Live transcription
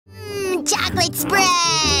chocolate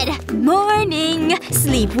spread! Morning!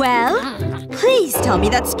 Sleep well? Please tell me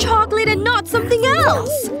that's chocolate and not something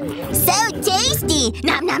else! So tasty!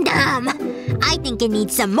 Nom nom nom! I think it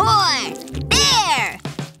needs some more! There!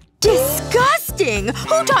 Disgusting!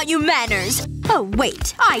 Who taught you manners? Oh,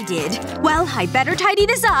 wait. I did. Well, I'd better tidy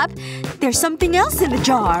this up. There's something else in the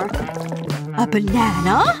jar. A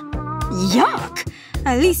banana? Yuck!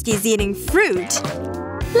 At least he's eating fruit.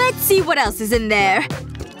 Let's see what else is in there.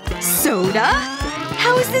 Soda?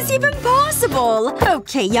 How is this even possible?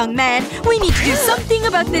 Okay, young man. We need to do something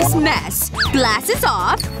about this mess. Glasses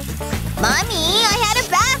off. Mommy, I had a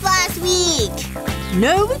bath last week!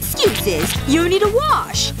 No excuses. You need a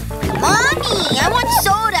wash. Mommy! I want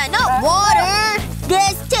soda, not water!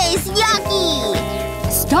 This tastes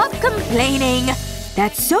yucky! Stop complaining.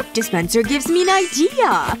 That soap dispenser gives me an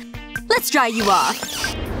idea. Let's dry you off.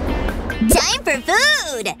 Time for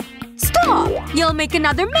food! Stop! You'll make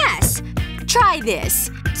another mess. Try this.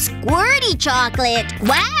 Squirty chocolate!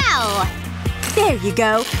 Wow! There you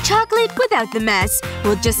go. Chocolate without the mess.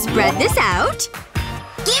 We'll just spread this out.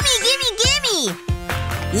 Gimme, gimme, gimme!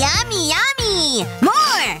 Yummy, yummy!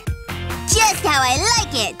 More! Just how I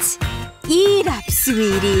like it! Eat up,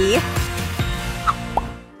 sweetie.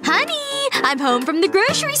 Honey! I'm home from the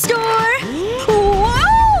grocery store!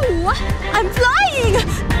 Whoa! I'm flying!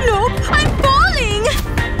 Nope, I'm falling!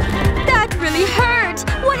 That really hurt!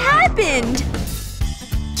 What happened?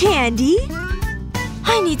 Candy?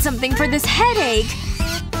 I need something for this headache.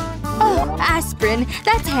 Oh, aspirin.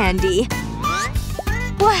 That's handy.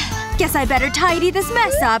 Well, guess I better tidy this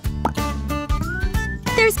mess up.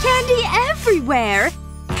 There's candy everywhere!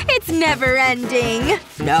 It's never ending.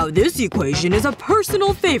 Now this equation is a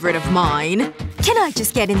personal favorite of mine. Can I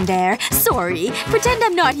just get in there? Sorry. Pretend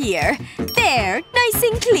I'm not here. There. Nice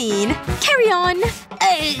and clean. Carry on.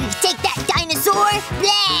 Take that, dinosaur!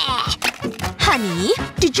 Bleh! Honey,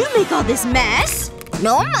 did you make all this mess?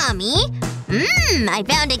 No, Mommy. I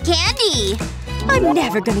found a candy. I'm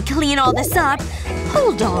never gonna clean all this up.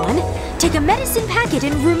 Hold on. Take a medicine packet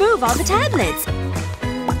and remove all the tablets.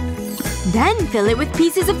 Then fill it with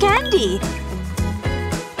pieces of candy.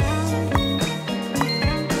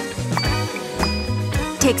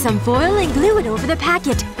 Take some foil and glue it over the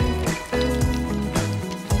packet.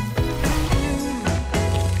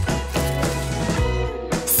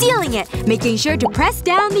 Sealing it, making sure to press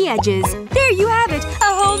down the edges. There you have it!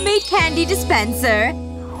 A homemade candy dispenser.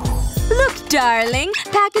 Look, darling.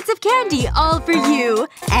 Packets of candy all for you.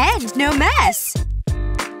 And no mess.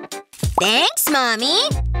 Thanks, Mommy.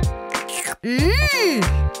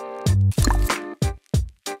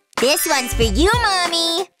 This one's for you,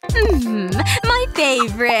 Mommy. My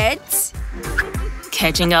favorite.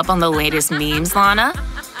 Catching up on the latest memes, Lana?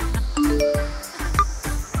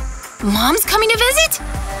 Mom's coming to visit?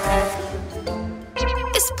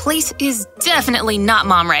 This place is definitely not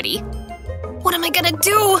mom-ready. What am I gonna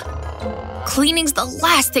do? Cleaning's the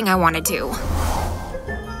last thing I want to do.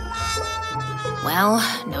 Well,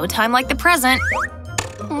 no time like the present.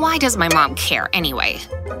 Why does my mom care anyway?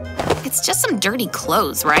 It's just some dirty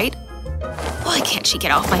clothes, right? Why can't she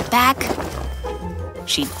get off my back?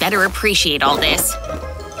 She'd better appreciate all this.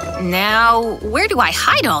 Now, where do I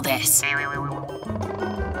hide all this?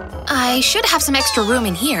 I should have some extra room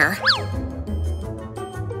in here.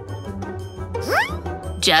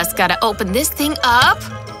 Just gotta open this thing up.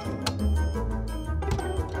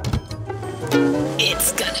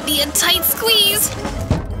 It's gonna be a tight squeeze.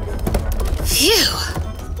 Phew.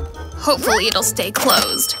 Hopefully it'll stay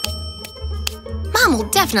closed. Mom will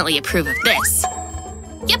definitely approve of this.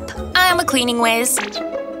 Yep, I'm a cleaning whiz.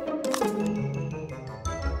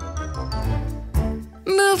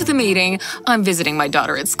 Move the meeting. I'm visiting my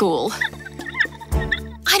daughter at school.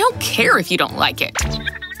 I don't care if you don't like it.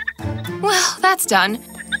 Well, that's done.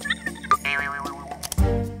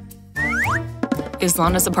 Is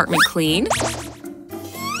Lana's apartment clean?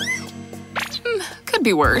 Could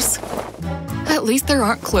be worse. At least there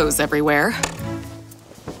aren't clothes everywhere.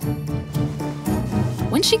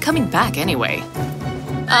 When's she coming back anyway?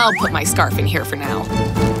 I'll put my scarf in here for now.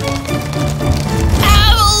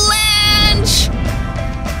 Avalanche!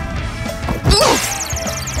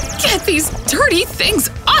 Ugh! Get these dirty things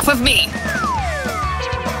off of me!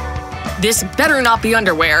 This better not be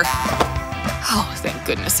underwear. Oh, thank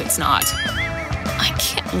goodness it's not. I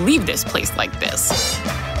can't leave this place like this.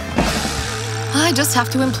 I just have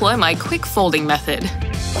to employ my quick folding method.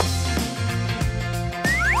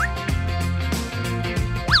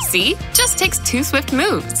 See? Just takes 2 swift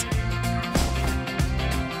moves.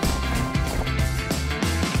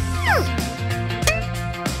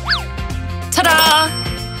 Ta-da!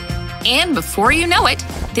 And before you know it,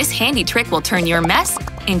 This handy trick will turn your mess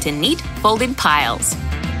into neat, folded piles.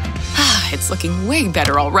 It's looking way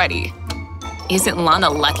better already. Isn't Lana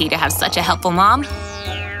lucky to have such a helpful mom?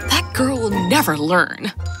 That girl will never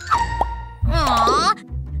learn. Aw,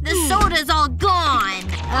 the soda's all gone.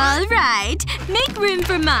 All right, make room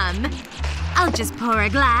for Mom. I'll just pour a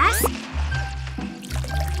glass.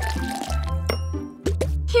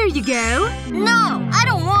 Here you go. No, I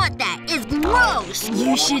don't want that. It's gross.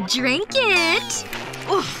 You should drink it.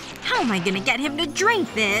 Oof, how am I gonna get him to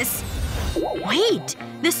drink this? Wait,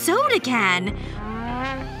 the soda can.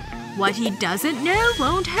 What he doesn't know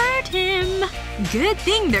won't hurt him. Good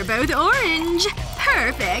thing they're both orange.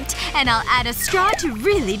 Perfect. And I'll add a straw to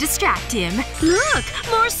really distract him. Look,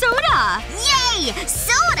 more soda. Yay!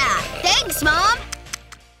 Soda! Thanks, Mom.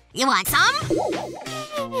 You want some?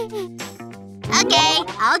 Okay,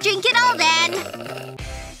 I'll drink it all then.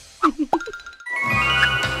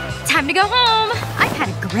 Time to go home. I've had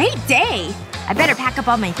a great day. I better pack up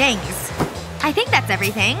all my things. I think that's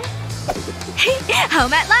everything.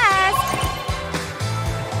 Home at last!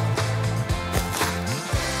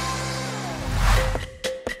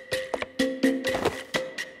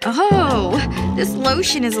 Oh, this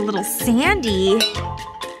lotion is a little sandy.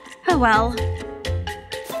 Oh well.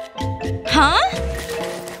 Huh?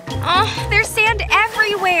 Oh, there's sand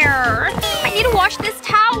everywhere. I need to wash this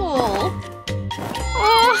towel.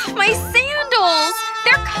 Oh, my sandals!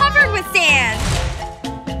 They're covered with sand!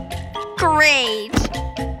 Great.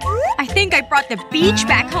 I think I brought the beach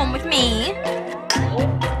back home with me.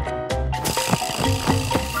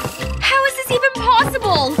 How is this even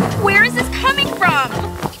possible? Where is this coming from?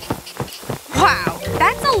 Wow,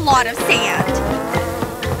 that's a lot of sand.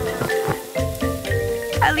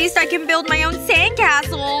 At least I can build my own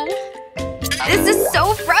sandcastle. This is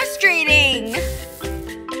so frustrating.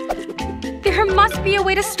 There must be a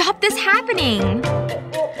way to stop this happening.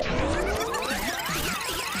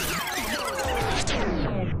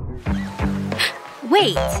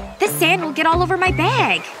 Wait, this sand will get all over my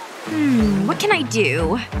bag. What can I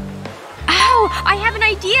do? Oh, I have an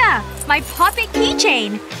idea! My puppet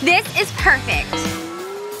keychain! This is perfect.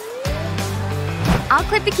 I'll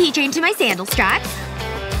clip the keychain to my sandal straps.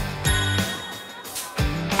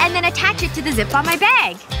 And then attach it to the zip on my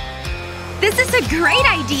bag. This is a great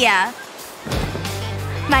idea!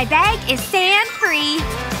 My bag is sand-free.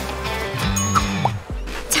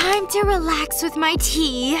 Time to relax with my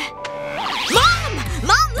tea. Mom!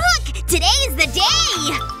 Mom, look! Today's the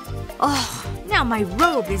day! Oh, now my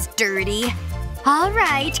robe is dirty.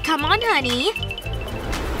 Alright, come on, honey.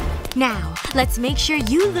 Now, let's make sure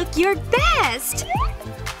you look your best.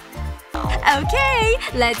 Okay,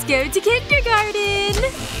 let's go to kindergarten.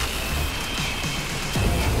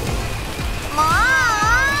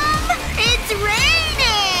 Mom! It's raining!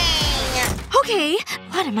 Okay,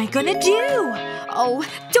 what am I gonna do? Oh,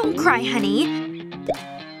 don't cry, honey.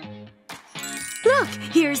 Look,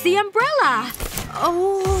 here's the umbrella.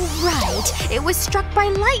 Oh, right. It was struck by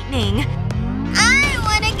lightning. I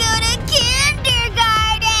wanna go to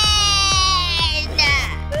kindergarten!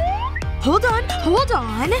 Hold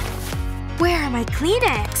on. Where are my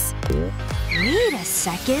Kleenex? Wait a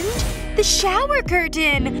second. The shower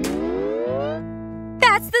curtain.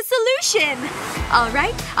 That's the solution!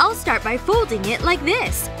 Alright, I'll start by folding it like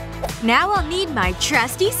this. Now I'll need my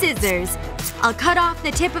trusty scissors. I'll cut off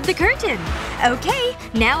the tip of the curtain. Okay,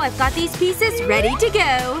 now I've got these pieces ready to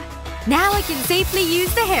go. Now I can safely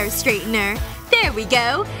use the hair straightener. There we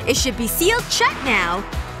go. It should be sealed shut now.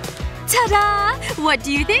 Ta-da! What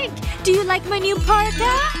do you think? Do you like my new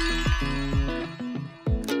parka?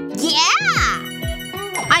 Yeah!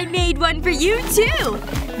 I made one for you, too!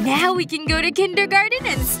 Now we can go to kindergarten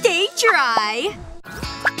and stay dry!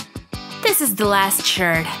 This is the last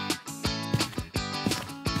shirt.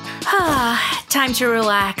 Time to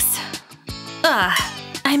relax.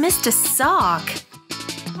 I missed a sock.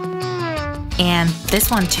 And this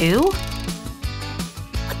one too?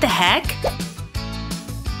 What the heck?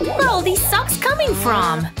 Where are all these socks coming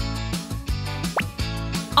from?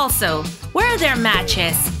 Also, where are their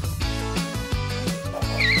matches?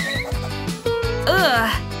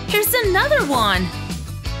 Here's another one!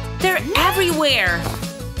 They're everywhere!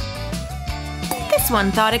 This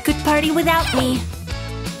one thought it could party without me.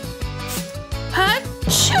 Huh?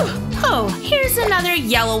 Shoo! Oh, here's another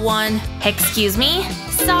yellow one. Excuse me?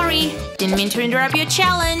 Sorry, didn't mean to interrupt your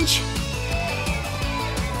challenge.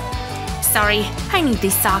 Sorry, I need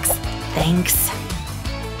these socks. Thanks.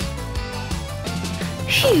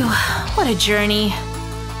 Phew, what a journey.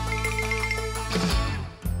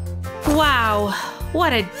 Wow,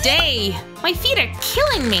 what a day! My feet are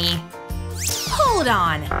killing me! Hold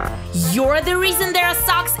on. You're the reason there are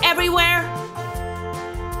socks everywhere?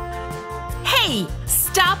 Hey!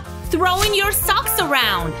 Stop throwing your socks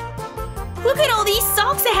around! Look at all these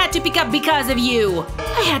socks I had to pick up because of you!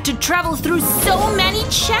 I had to travel through so many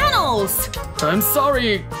channels! I'm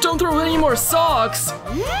sorry. Don't throw any more socks.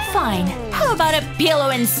 Fine. How about a pillow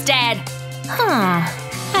instead?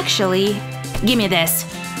 Actually, give me this.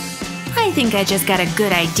 I think I just got a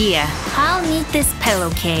good idea. I'll need this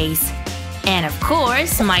pillowcase. And of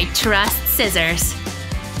course, my trusty scissors.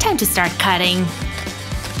 Time to start cutting.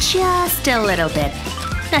 Just a little bit.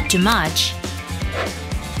 Not too much.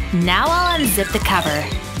 Now I'll unzip the cover.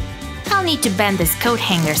 I'll need to bend this coat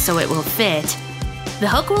hanger so it will fit. The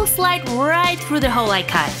hook will slide right through the hole I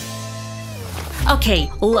cut. Okay,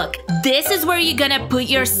 look, this is where you're gonna put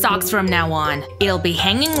your socks from now on. It'll be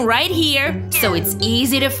hanging right here, so it's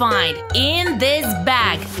easy to find. In this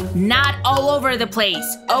bag, not all over the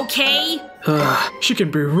place, okay? She can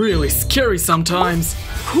be really scary sometimes.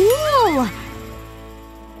 Cool!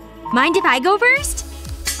 Mind if I go first?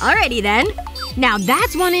 Alrighty then. Now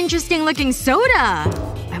that's one interesting looking soda.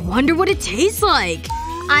 I wonder what it tastes like.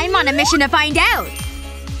 I'm on a mission to find out.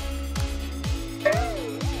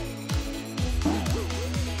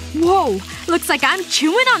 Whoa! Looks like I'm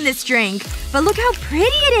chewing on this drink. But look how pretty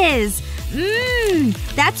it is!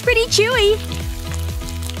 Mmm! That's pretty chewy.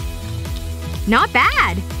 Not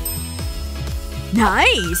bad.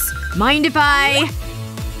 Nice! Mind if I…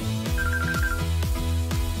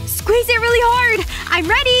 squeeze it really hard! I'm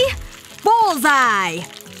ready! Bullseye!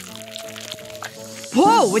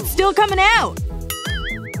 Whoa! It's still coming out!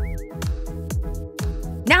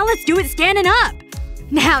 Now let's do it standing up!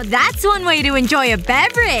 Now that's one way to enjoy a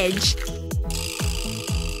beverage!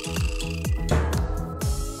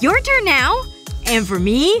 Your turn now! And for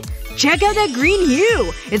me, check out that green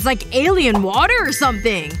hue! It's like alien water or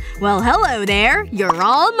something! Well, hello there! You're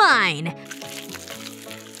all mine!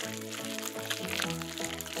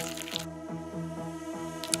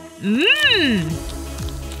 Mmm!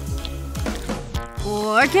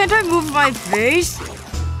 Why can't I move my face?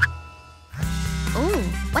 Ooh,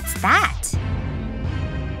 what's that?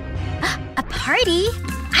 A party?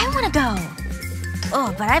 I wanna go.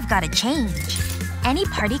 Oh, but I've gotta change. Any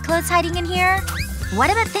party clothes hiding in here? What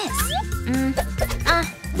about this?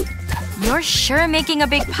 You're sure making a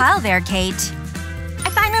big pile there, Kate. I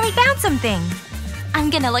finally found something. I'm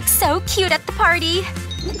gonna look so cute at the party.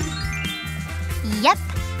 Yep.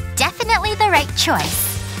 Definitely the right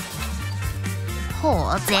choice.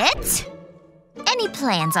 Hold it. Any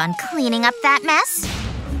plans on cleaning up that mess?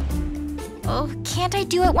 Oh, can't I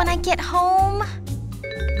do it when I get home?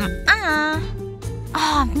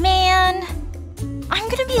 Aw, man. I'm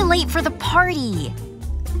gonna be late for the party.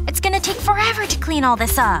 It's gonna take forever to clean all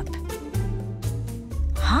this up.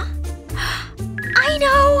 Huh? I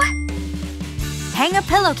know! Hang a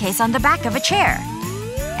pillowcase on the back of a chair.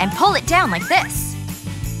 And pull it down like this.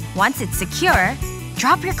 Once it's secure,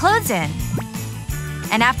 drop your clothes in.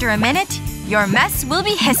 And after a minute, your mess will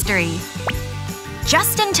be history.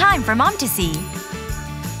 Just in time for Mom to see.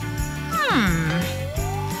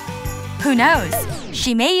 Who knows?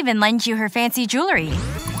 She may even lend you her fancy jewelry.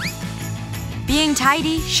 Being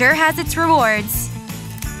tidy sure has its rewards.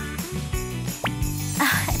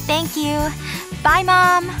 Thank you. Bye,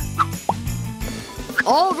 Mom.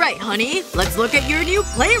 Alright, honey. Let's look at your new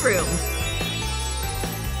playroom.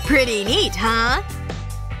 Pretty neat, huh?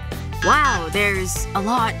 Wow, there's a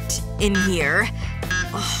lot in here.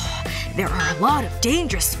 Oh, there are a lot of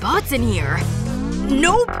dangerous spots in here.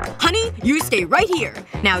 Nope! Honey, you stay right here.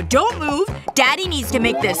 Now don't move. Daddy needs to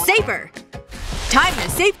make this safer. Time to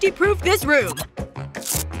safety-proof this room.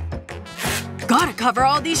 Gotta cover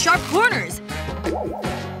all these sharp corners.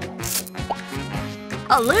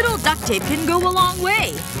 A little duct tape can go a long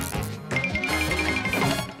way.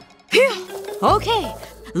 Phew! Okay.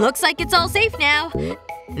 Looks like it's all safe now.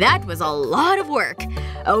 That was a lot of work.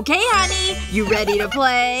 Okay, honey. You ready to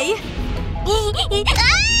play? Owie!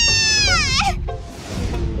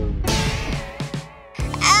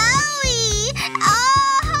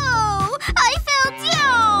 Oh! I fell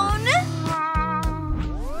down!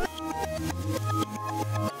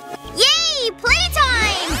 Yay!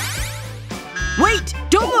 Playtime! Wait!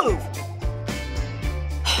 Don't move!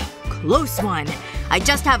 Close one. I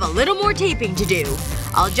just have a little more taping to do.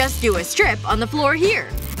 I'll just do a strip on the floor here.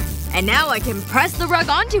 And now I can press the rug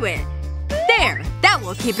onto it. There! That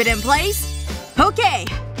will keep it in place. Okay.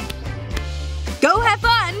 Go have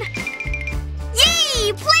fun!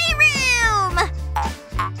 Yay! Playroom!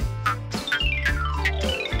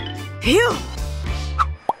 Phew!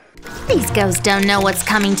 These ghosts don't know what's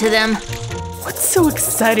coming to them. What's so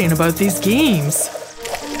exciting about these games?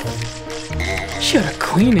 Should've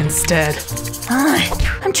cleaned instead.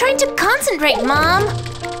 I'm trying to concentrate, Mom.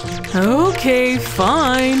 Okay,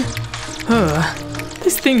 fine.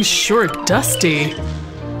 This thing's sure dusty.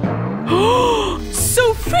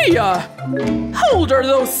 Sophia! How old are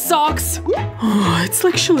those socks? Oh, it's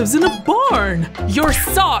like she lives in a barn. Your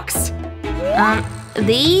socks!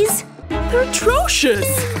 These? They're atrocious!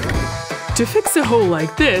 To fix a hole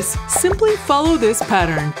like this, simply follow this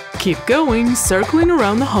pattern. Keep going, circling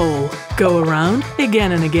around the hole. Go around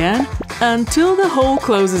again and again until the hole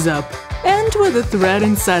closes up. End with a thread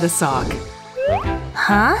inside a sock.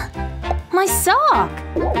 Huh? My sock!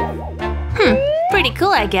 Pretty cool,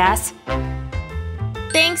 I guess.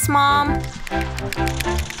 Thanks, Mom.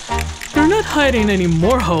 You're not hiding any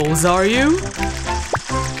more holes, are you?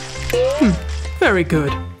 Very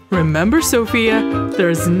good. Remember, Sophia,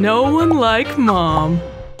 there's no one like Mom.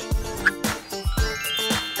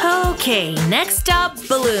 Okay, next up,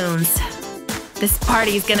 balloons. This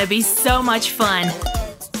party's gonna be so much fun.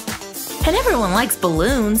 And everyone likes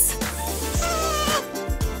balloons.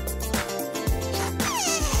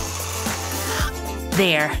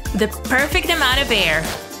 There, the perfect amount of air.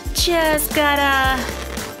 Just gotta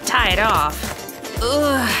tie it off.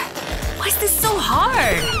 Ugh, why is this so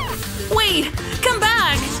hard? Wait, come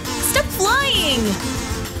back! Stop flying!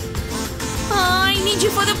 Oh, I need you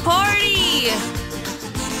for the party!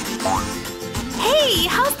 Hey,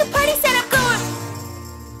 how's the party setup going?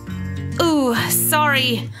 Ooh,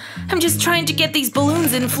 sorry. I'm just trying to get these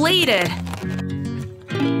balloons inflated.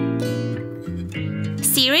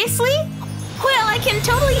 Seriously? Well, I can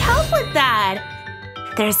totally help with that.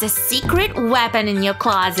 There's a secret weapon in your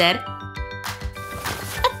closet.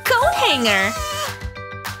 A coat hanger.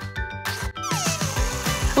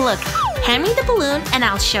 Look, hand me the balloon and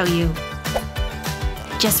I'll show you.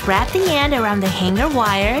 Just wrap the end around the hanger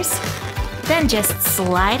wires. Then just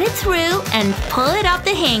slide it through and pull it up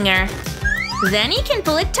the hanger. Then you can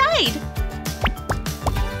pull it tight.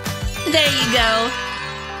 There you go.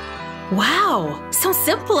 Wow, so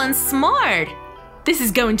simple and smart. This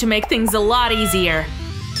is going to make things a lot easier.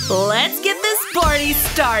 Let's get this party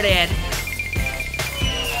started.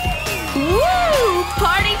 Woo!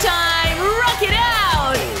 Party time! Rock it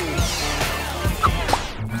out!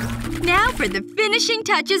 Now for the finishing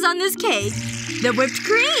touches on this cake. The whipped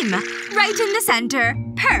cream! Right in the center.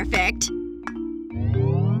 Perfect.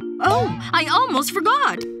 Oh, I almost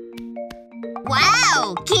forgot.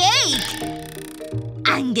 Wow, cake!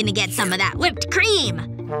 I'm gonna get some of that whipped cream.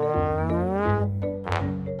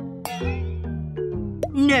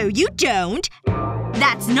 No, you don't.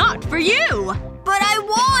 That's not for you. But I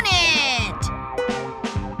want it!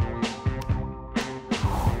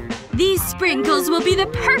 These sprinkles will be the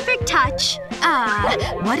perfect touch.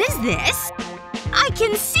 What is this? I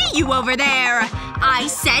can see you over there! I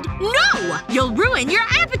said no! You'll ruin your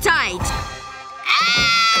appetite!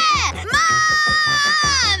 Ah!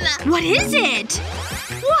 Mom! What is it?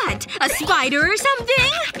 What? A spider or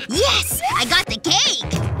something? Yes! I got the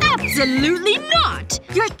cake! Absolutely not!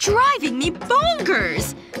 You're driving me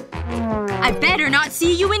bonkers! I better not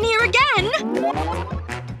see you in here again!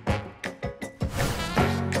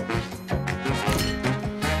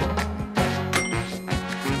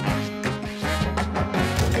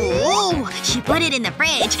 Ooh, she put it in the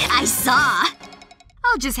fridge. I saw.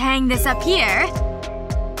 I'll just hang this up here.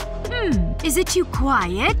 Is it too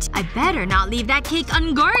quiet? I better not leave that cake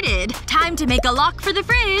unguarded. Time to make a lock for the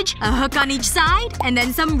fridge. A hook on each side, and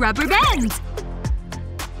then some rubber bands.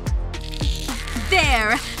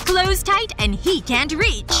 There. Close tight and he can't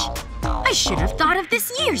reach. I should have thought of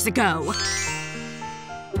this years ago.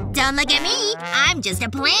 Don't look at me. I'm just a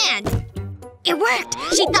plant. It worked.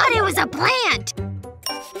 She thought it was a plant.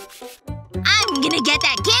 I'm gonna get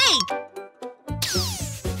that cake.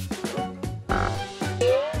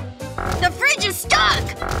 The fridge is stuck!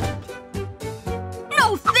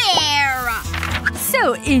 No fair!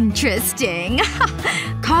 So interesting.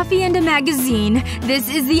 Coffee and a magazine. This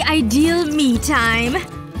is the ideal me time.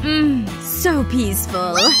 So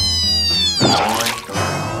peaceful.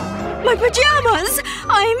 My pajamas!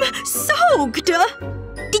 I'm soaked!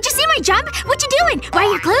 Did you see my jump? What you doing? Why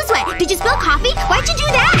are your clothes wet? Did you spill coffee? Why'd you do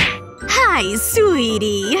that? Hi,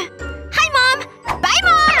 sweetie. Hi, Mom! Bye,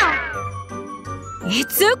 Mom!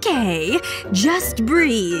 It's okay. Just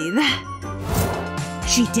breathe.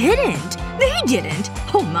 She didn't. They didn't.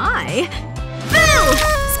 Oh my. Boo!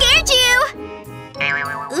 Scared you!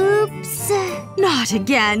 Oops. Not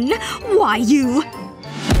again. Why you…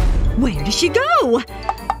 Where did she go?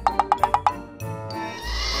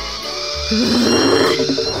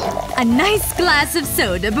 A nice glass of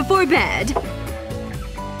soda before bed.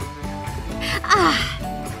 Ah.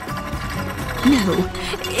 No.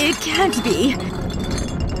 It can't be.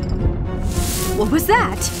 What was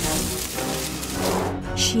that?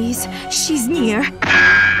 She's near.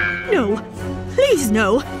 No. Please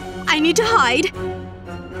no. I need to hide.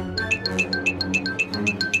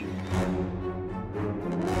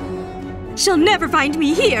 She'll never find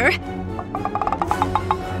me here.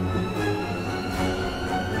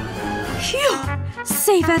 Phew!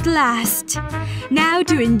 Safe at last. Now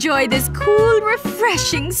to enjoy this cool,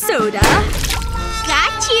 refreshing soda.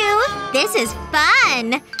 Got you! This is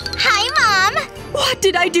fun! Hi, Mom! What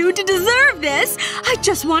did I do to deserve this? I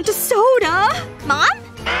just want a soda. Mom?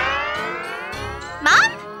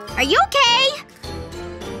 Mom? Are you okay?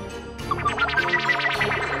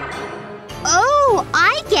 Oh,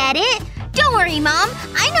 I get it! Don't worry, Mom.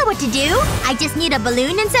 I know what to do. I just need a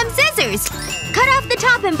balloon and some scissors. Cut off the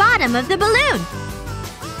top and bottom of the balloon.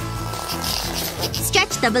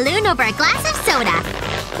 Stretch the balloon over a glass of soda.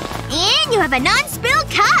 And you have a non-spill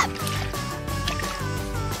cup!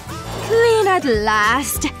 Clean at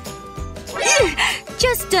last.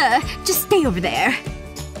 Just stay over there.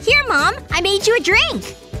 Here, Mom. I made you a drink.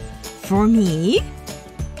 For me?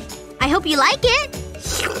 I hope you like it.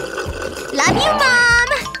 Love you, Mom!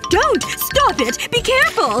 Don't! Stop it! Be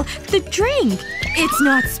careful! The drink! It's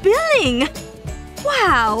not spilling!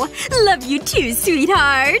 Wow! Love you too,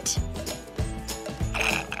 sweetheart!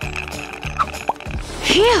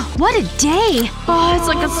 Phew, what a day! Oh, it's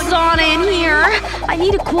like a sauna in here! I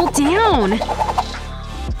need to cool down.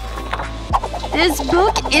 This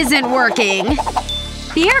book isn't working.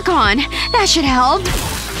 The aircon! That should help.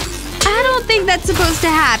 I don't think that's supposed to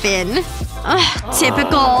happen. Ugh,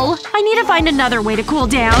 typical. I need to find another way to cool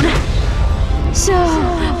down. So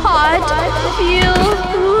hot. Feel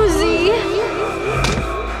woozy.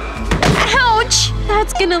 Ouch!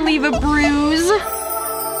 That's gonna leave a bruise.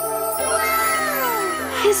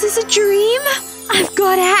 Is this a dream? I've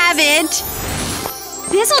gotta have it.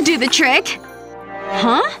 This'll do the trick.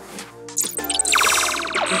 Huh?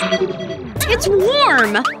 It's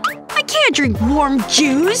warm! I can't drink warm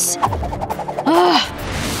juice! Ugh.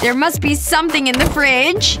 There must be something in the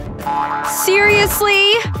fridge.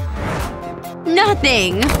 Seriously?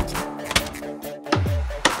 Nothing.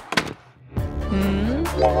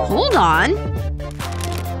 Hold on.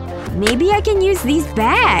 Maybe I can use these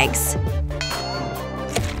bags.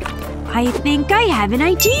 I think I have an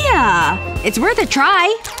idea. It's worth a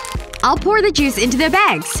try. I'll pour the juice into the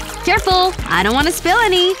bags. Careful, I don't want to spill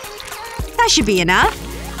any. That should be enough.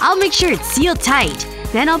 I'll make sure it's sealed tight.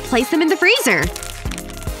 Then I'll place them in the freezer.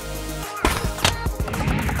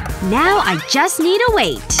 Now I just need to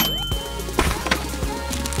wait.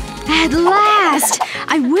 At last!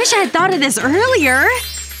 I wish I had thought of this earlier.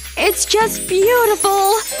 It's just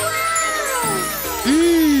beautiful.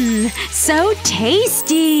 So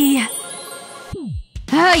tasty.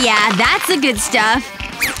 Oh yeah, that's the good stuff.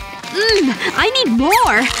 I need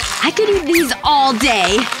more. I could eat these all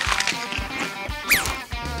day.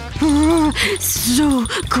 Oh, so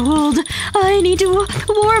cold. I need to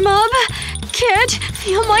warm up. Can't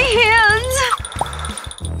feel my hands.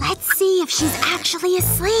 Let's see if she's actually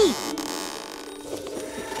asleep.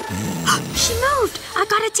 She moved! I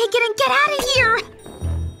gotta take it and get out of here!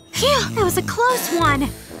 Phew, that was a close one.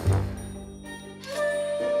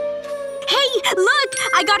 Hey, look!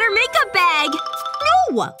 I got her makeup bag!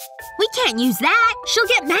 No! We can't use that. She'll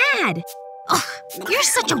get mad. Ugh, you're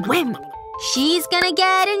such a wimp. She's gonna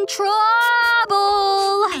get in trouble!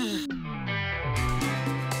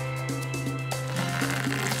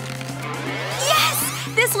 Yes!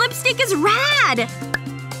 This lipstick is rad!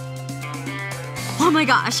 Oh my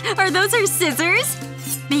gosh, are those her scissors?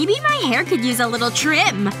 Maybe my hair could use a little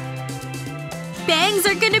trim. Bangs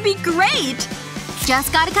are gonna be great!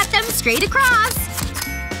 Just gotta cut them straight across.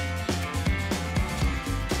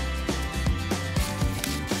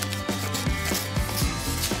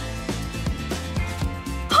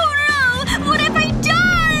 Oh no! What have I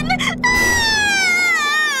done?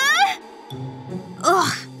 Ah!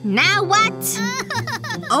 Ugh, now what?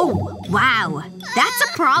 Oh, wow. That's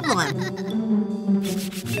a problem.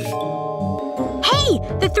 Hey!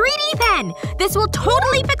 The 3D pen! This will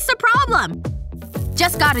totally fix the problem!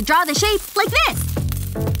 Just gotta draw the shape like this.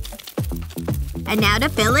 And now to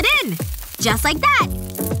fill it in. Just like that.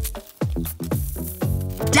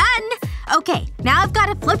 Done! Okay, now I've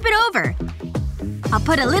gotta flip it over. I'll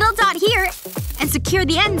put a little dot here and secure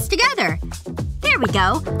the ends together. There we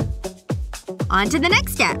go. On to the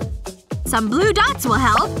next step. Some blue dots will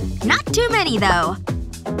help. Not too many, though.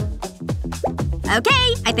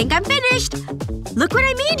 Okay, I think I'm finished. Look what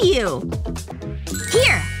I made you!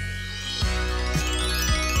 Here.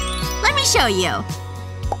 Let me show you.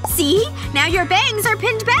 See? Now your bangs are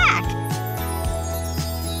pinned back.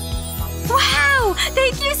 Wow!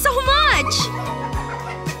 Thank you so much!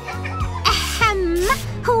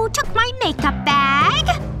 Who took my makeup bag?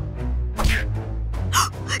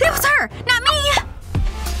 It was her! Not me!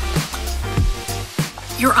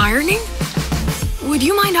 You're ironing? Would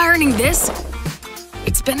you mind ironing this?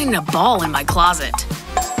 It's been in a ball in my closet.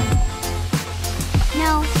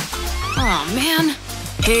 No. Aw, man.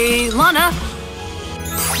 Hey, Lana.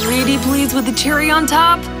 Pretty please with the cherry on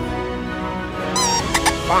top?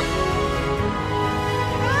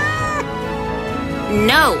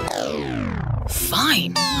 No.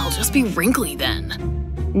 Fine. I'll just be wrinkly then.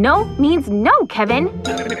 No means no, Kevin.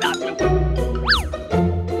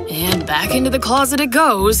 And back into the closet it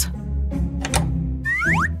goes.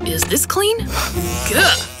 Is this clean?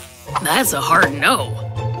 Gah! That's a hard no.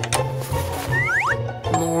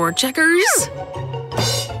 More checkers?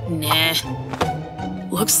 Nah.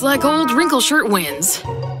 Looks like old wrinkle shirt wins.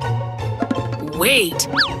 Wait.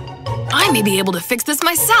 I may be able to fix this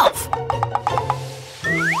myself.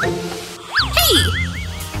 Hey!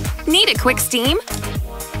 Need a quick steam?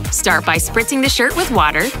 Start by spritzing the shirt with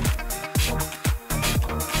water.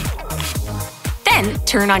 Then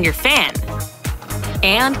turn on your fan.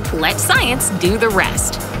 And let science do the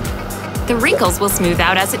rest. The wrinkles will smooth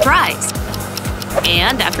out as it dries.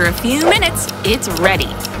 And after a few minutes, it's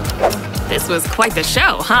ready. This was quite the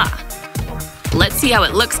show, huh? Let's see how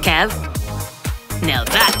it looks, Kev. Now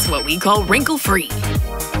that's what we call wrinkle-free.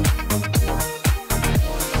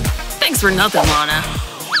 Thanks for nothing, Lana.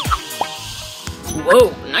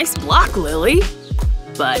 Whoa, nice block, Lily.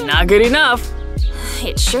 But not good enough.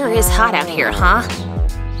 It sure is hot out here, huh?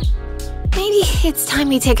 Maybe it's time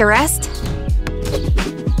we take a rest.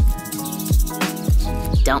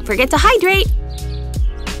 Don't forget to hydrate.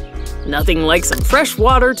 Nothing like some fresh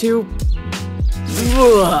water to…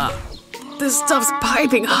 Ugh. This stuff's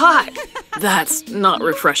piping hot. That's not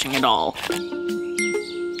refreshing at all.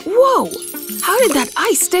 Whoa! How did that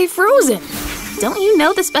ice stay frozen? Don't you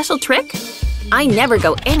know the special trick? I never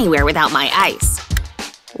go anywhere without my ice.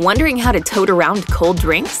 Wondering how to tote around cold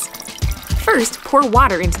drinks? First, pour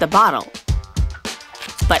water into the bottle.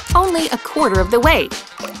 But only a quarter of the way.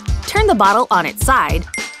 Turn the bottle on its side.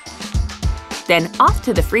 Then off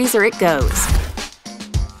to the freezer it goes.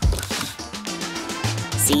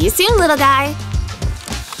 See you soon, little guy.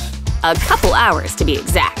 A couple hours to be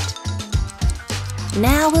exact.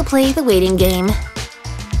 Now we'll play the waiting game.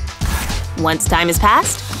 Once time has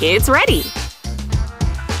passed, it's ready.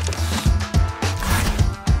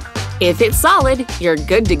 If it's solid, you're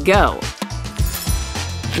good to go.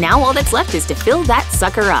 Now all that's left is to fill that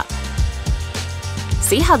sucker up.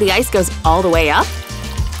 See how the ice goes all the way up?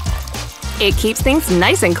 It keeps things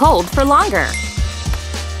nice and cold for longer.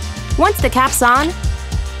 Once the cap's on,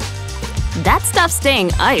 that stuff's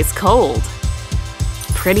staying ice cold.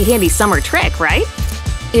 Pretty handy summer trick, right?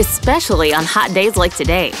 Especially on hot days like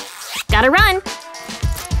today. Gotta run!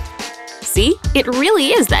 See? It really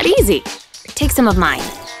is that easy. Take some of mine.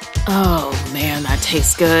 Oh man, that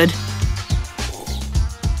tastes good.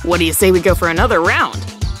 What do you say we go for another round?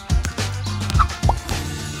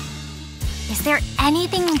 Is there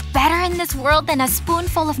anything better in this world than a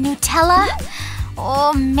spoonful of Nutella?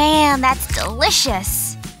 Oh man, that's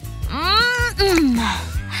delicious.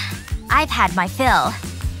 I've had my fill.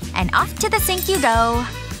 And off to the sink you go.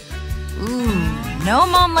 Ooh, no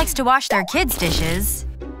mom likes to wash their kids' dishes.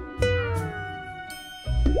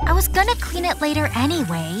 I was gonna clean it later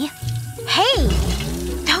anyway. Hey!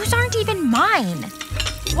 Those aren't even mine.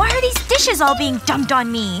 Why are these dishes all being dumped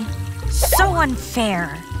on me? So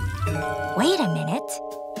unfair. Wait a minute.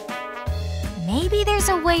 Maybe there's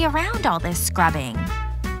a way around all this scrubbing.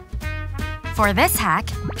 For this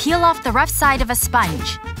hack, peel off the rough side of a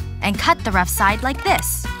sponge and cut the rough side like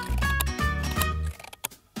this.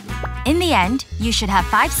 In the end, you should have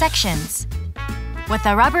 5 sections. With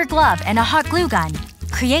a rubber glove and a hot glue gun,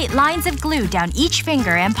 create lines of glue down each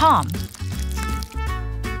finger and palm.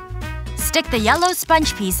 Stick the yellow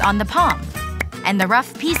sponge piece on the palm, and the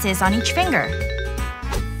rough pieces on each finger.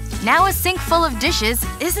 Now a sink full of dishes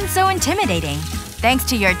isn't so intimidating, thanks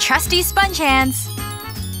to your trusty sponge hands.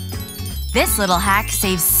 This little hack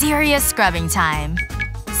saves serious scrubbing time.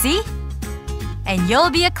 See? And you'll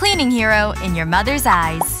be a cleaning hero in your mother's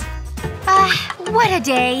eyes. What a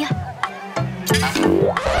day.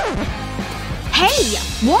 Hey!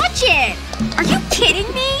 Watch it! Are you kidding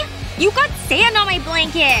me? You got sand on my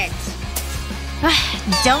blanket!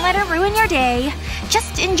 Don't let her ruin your day.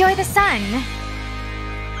 Just enjoy the sun.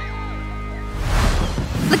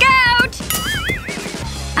 Look out!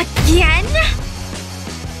 Again?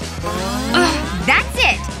 Ugh, that's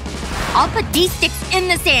it! I'll put these sticks in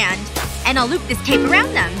the sand. And I'll loop this tape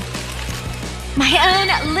around them. My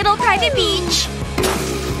own little private beach.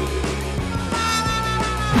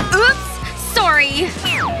 Oops! Sorry.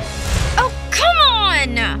 Oh, come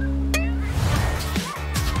on!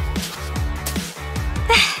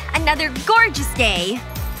 Another gorgeous day.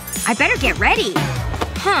 I better get ready.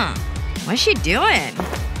 Huh. What's she doing?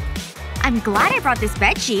 I'm glad I brought this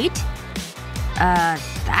bedsheet.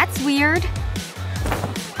 That's weird.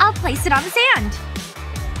 I'll place it on the sand.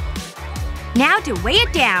 Now to weigh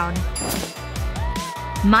it down.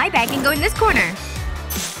 My bag can go in this corner.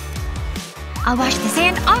 I'll wash the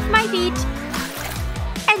sand off my feet.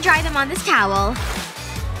 And dry them on this towel.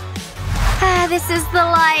 This is the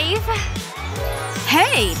life.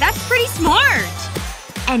 Hey, that's pretty smart.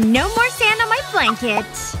 And no more sand on my blanket.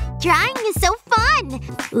 Drawing is so fun!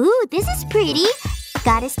 Ooh, this is pretty.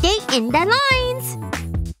 Gotta stay in the lines.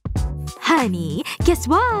 Honey, guess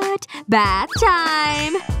what? Bath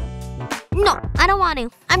time! No, I don't want to.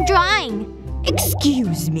 I'm drawing.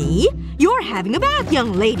 Excuse me? You're having a bath,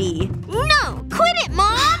 young lady. No! Quit it,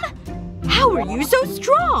 Mom! How are you so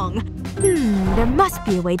strong? There must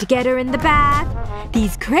be a way to get her in the bath.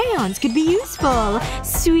 These crayons could be useful.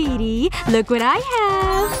 Sweetie, look what I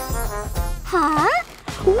have. Huh?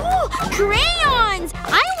 Ooh! Crayons!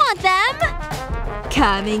 I want them!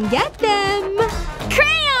 Come and get them.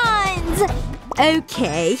 Crayons!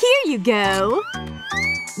 Okay, here you go.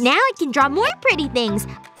 Now I can draw more pretty things.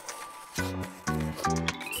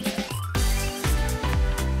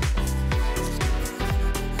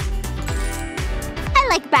 I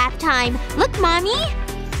like bath time. Look, Mommy.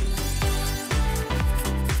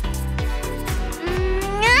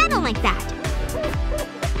 I don't like that.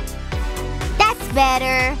 That's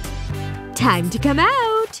better. Time to come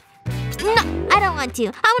out. No, I don't want to. I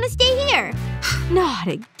want to stay here. Not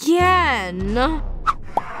again.